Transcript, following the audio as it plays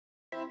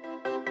Team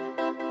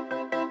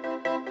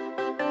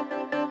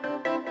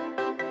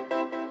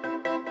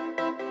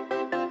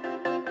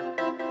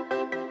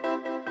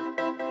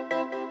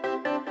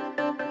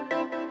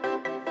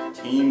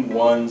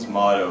 1's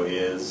motto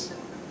is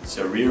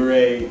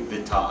Servire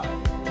Vitae.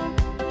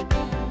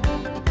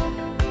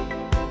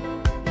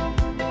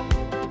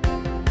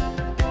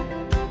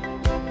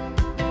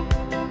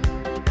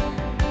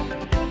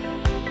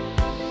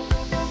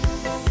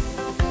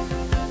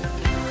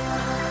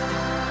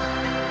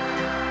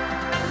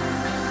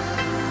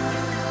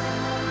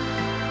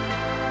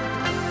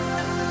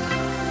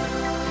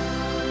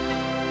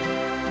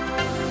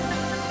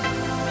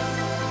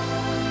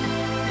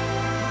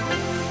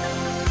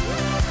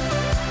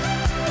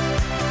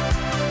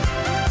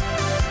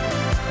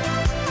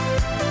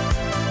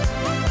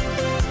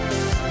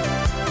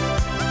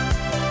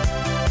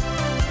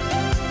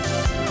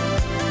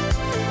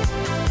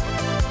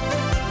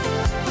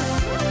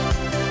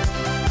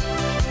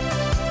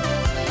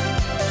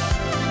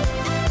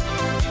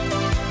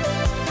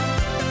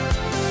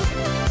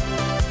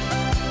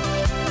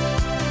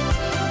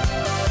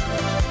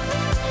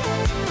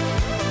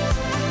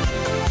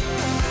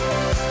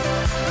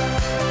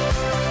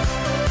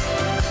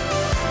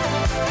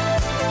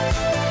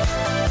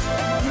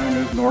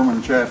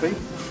 Chaffee.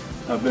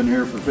 I've been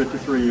here for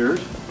 53 years.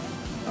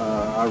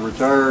 I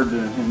retired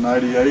in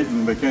 '98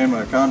 and became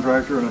a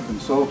contractor and a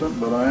consultant,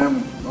 but I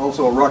am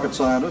also a rocket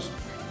scientist.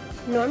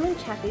 Norman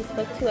Chaffee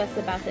spoke to us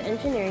about the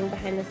engineering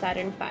behind the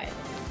Saturn V.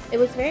 It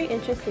was very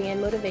interesting and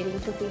motivating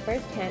to see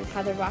firsthand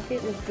how the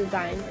rocket was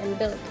designed and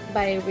built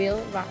by a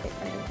real rocket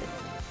scientist.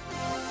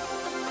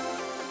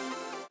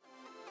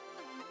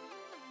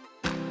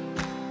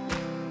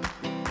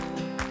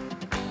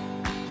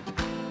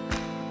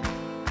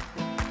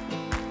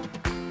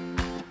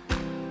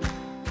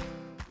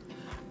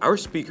 Our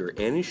speaker,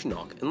 Annie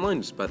Schnock,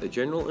 enlightened us about the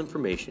general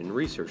information and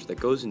research that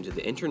goes into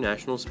the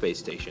International Space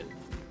Station.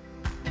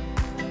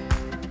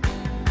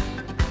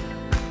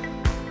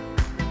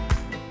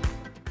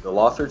 The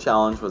Lofter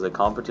Challenge was a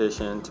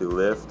competition to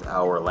lift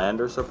our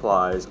lander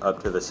supplies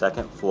up to the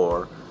second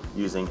floor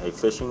using a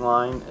fishing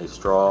line, a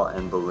straw,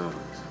 and balloons.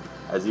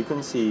 As you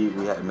can see,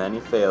 we had many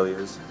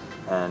failures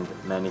and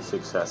many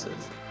successes.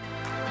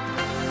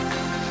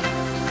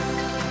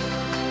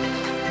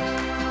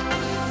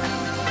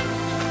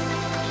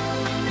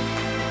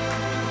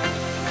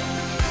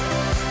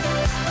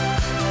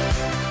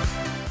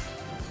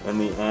 In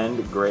the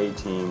end, Gray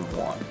Team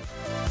won.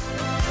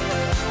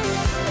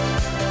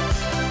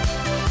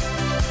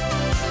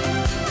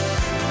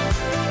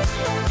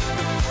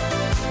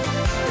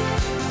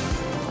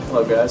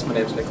 Hello guys, my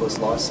name is Nicholas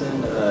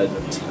Lawson.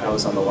 I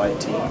was on the white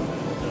team,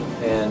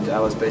 and I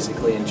was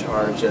basically in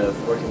charge of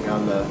working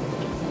on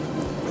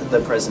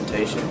the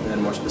presentation,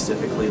 and more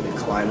specifically the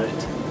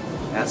climate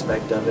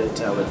aspect of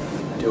it. I would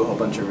do a whole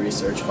bunch of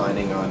research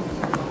finding on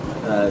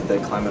the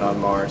climate on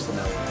Mars.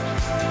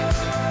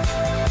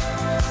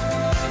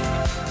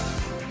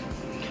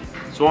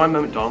 So I'm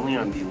Emmett Donnelly.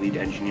 I'm the lead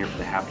engineer for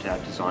the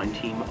habitat design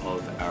team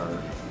of our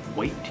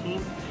white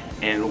team.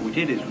 And what we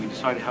did is we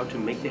decided how to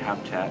make the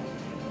habitat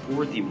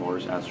for the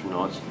Mars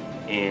astronauts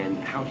and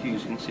how to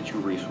use in situ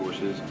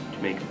resources to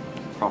make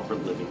proper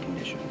living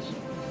conditions.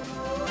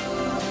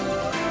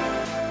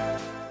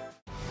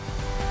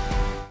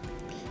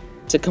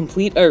 To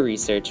complete our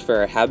research for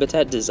our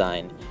habitat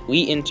design,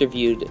 we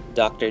interviewed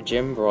Dr.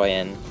 Jim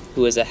Broyan,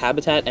 who is a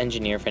habitat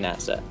engineer for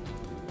NASA.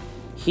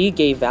 He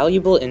gave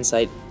valuable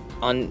insight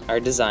on our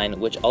design,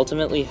 which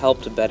ultimately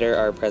helped better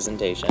our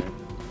presentation.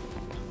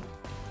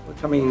 Well,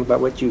 tell me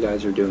about what you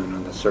guys are doing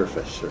on the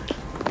surface, or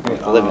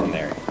living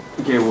there.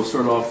 Okay, we'll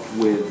start off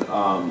with,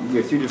 we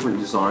have 3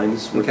 different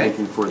designs. We're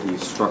thinking for the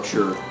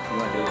structure.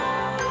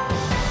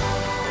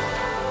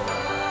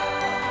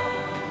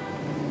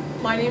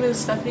 My name is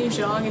Stephanie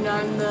Zhang, and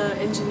I'm the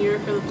engineer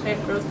for the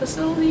plant growth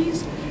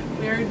facilities.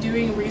 We are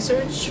doing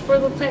research for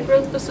the plant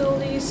growth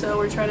facilities, so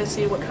we're trying to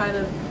see what kind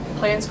of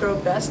plants grow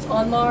best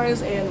on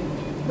Mars, and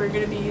we're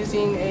going to be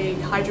using a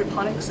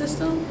hydroponic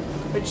system,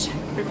 which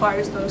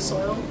requires no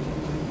soil.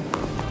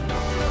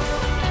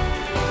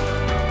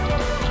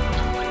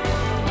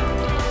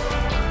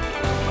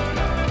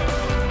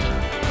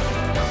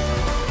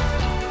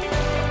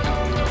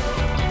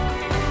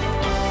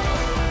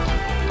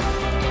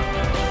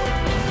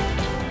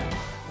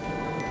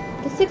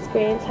 This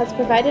experience has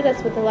provided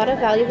us with a lot of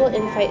valuable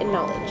insight and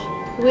knowledge.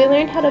 We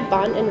learned how to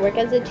bond and work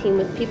as a team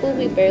with people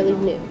we barely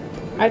knew.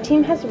 Our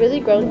team has really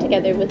grown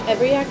together with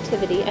every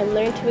activity and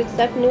learned to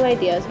accept new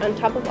ideas on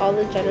top of all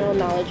the general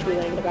knowledge we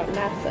learned about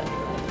NASA.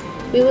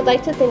 We would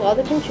like to thank all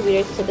the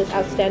contributors to this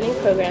outstanding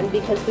program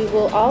because we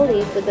will all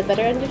leave with a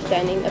better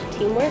understanding of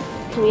teamwork,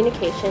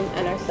 communication,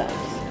 and ourselves.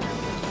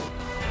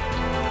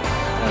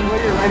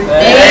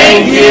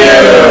 Thank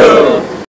you!